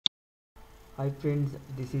Hi friends,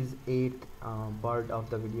 this is 8th part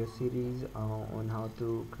of the video series on how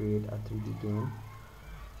to create a 3D game.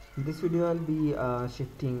 In this video I'll be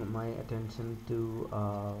shifting my attention to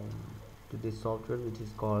this software which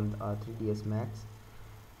is called 3ds Max,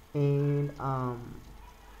 and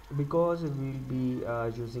because we'll be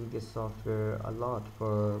using this software a lot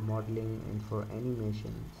for modeling and for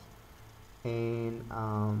animations, and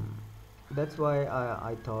that's why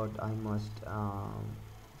I thought I must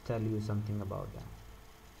tell you something about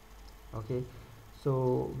that. Okay,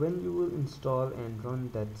 so when you will install and run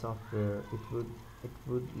that software, it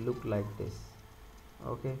would look like this.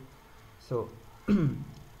 Okay, so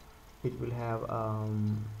it will have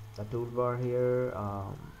a toolbar here,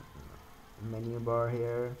 menu bar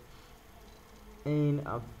here, and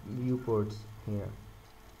viewports here.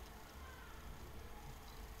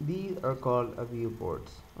 These are called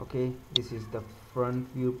viewports. Okay, this is the front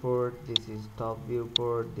viewport, this is top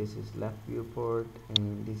viewport, this is left viewport,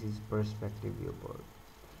 and this is perspective viewport.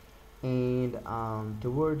 And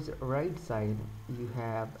towards right side you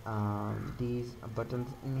have these buttons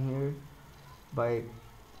in here. By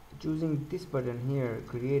choosing this button here,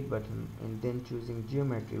 create button, and then choosing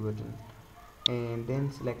geometry button, and then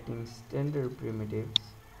selecting standard primitives,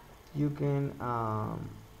 you can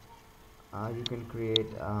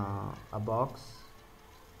create a box.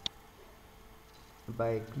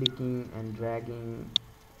 By clicking and dragging,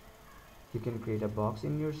 you can create a box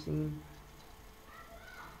in your scene.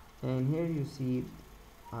 And here you see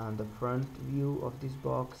the front view of this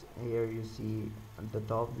box, here you see the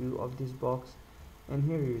top view of this box, and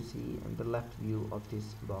here you see the left view of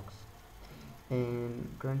this box. And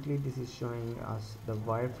currently this is showing us the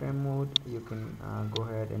wireframe mode. You can go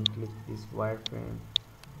ahead and click this wireframe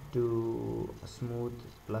to smooth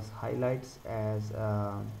plus highlights as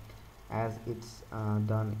it's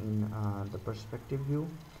done in the perspective view.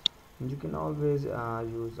 And you can always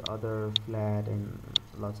use other flat and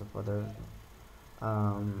lots of other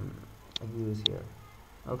views here.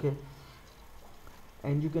 Okay,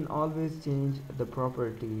 and you can always change the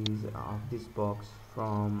properties of this box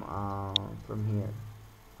from here.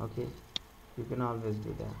 Okay, you can always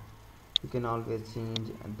do that. You can always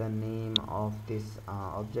change the name of this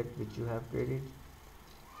object which you have created,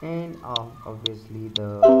 and obviously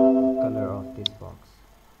the color of this box.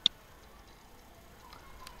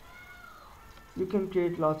 You can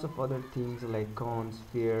create lots of other things like cone,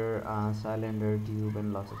 sphere, cylinder, tube,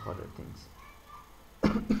 and lots of other things.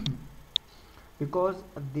 Because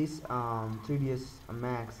this 3ds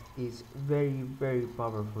Max is very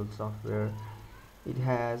powerful software. It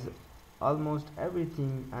has almost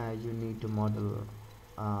everything you need to model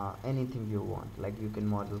anything you want. Like you can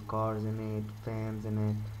model cars in it, fans in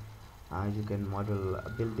it, you can model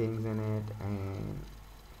buildings in it, and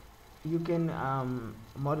you can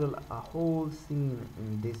model a whole scene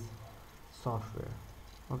in this software.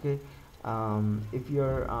 Okay, if you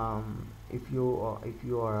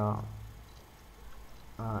are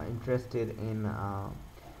interested in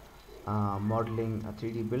modeling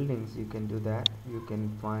 3D buildings, you can do that. You can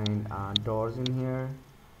find doors in here.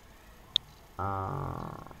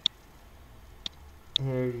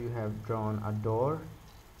 Here you have drawn a door,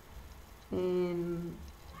 and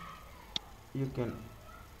you can,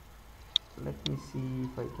 let me see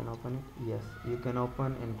if I can open it. Yes, you can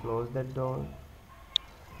open and close that door.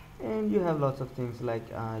 And you have lots of things like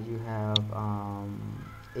you have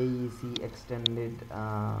AEC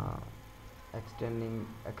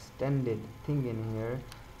extended thing in here.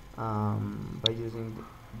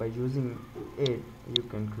 By using it, you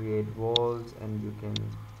can create walls and you can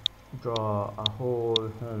draw a whole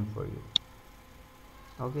home for you.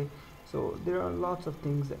 Okay, so there are lots of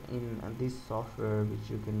things in this software which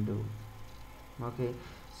you can do. Okay,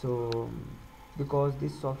 so because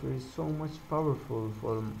this software is so much powerful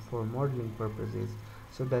for modeling purposes,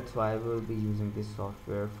 so that's why I will be using this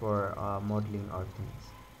software for modeling our things.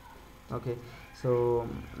 Okay, so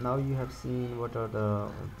now you have seen what are the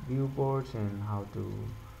viewports and how to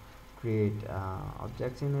create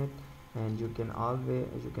objects in it. And you can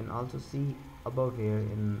also see above here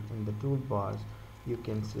in the toolbars, you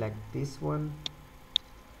can select this one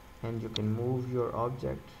and you can move your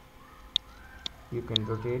object, you can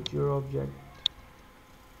rotate your object,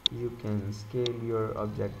 you can scale your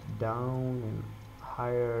object down and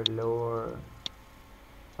higher, lower,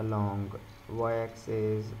 along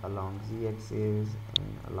y-axis, along z-axis,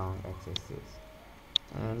 and along x-axis.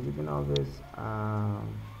 And you can always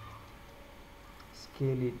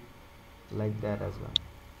scale it like that as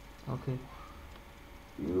well. Okay,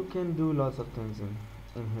 you can do lots of things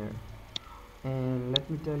in here. And let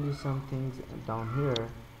me tell you some things down here.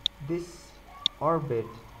 This orbit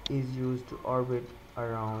is used to orbit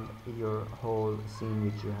around your whole scene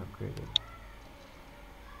which you have created.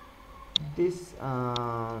 This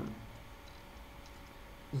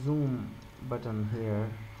zoom button here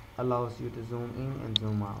allows you to zoom in and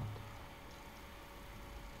zoom out,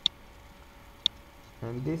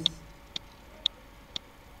 and this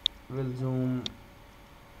will zoom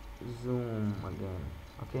again.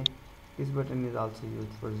 Okay, this button is also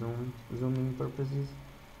used for zooming purposes,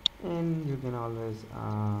 and you can always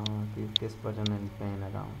click this button and pan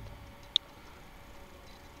around.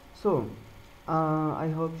 So I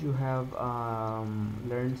hope you have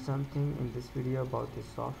learned something in this video about this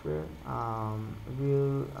software.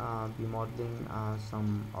 We'll be modeling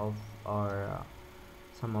some of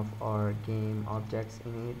our game objects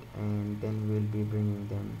in it, and then we'll be bringing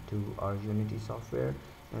them to our Unity software,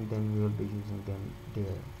 and then we'll be using them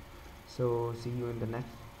there. So see you in the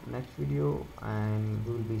next video, and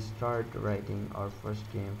we'll be start writing our first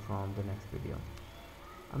game from the next video.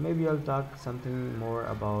 Maybe I'll talk something more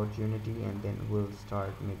about Unity, and then we'll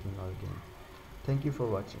start making our game. Thank you for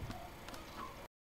watching.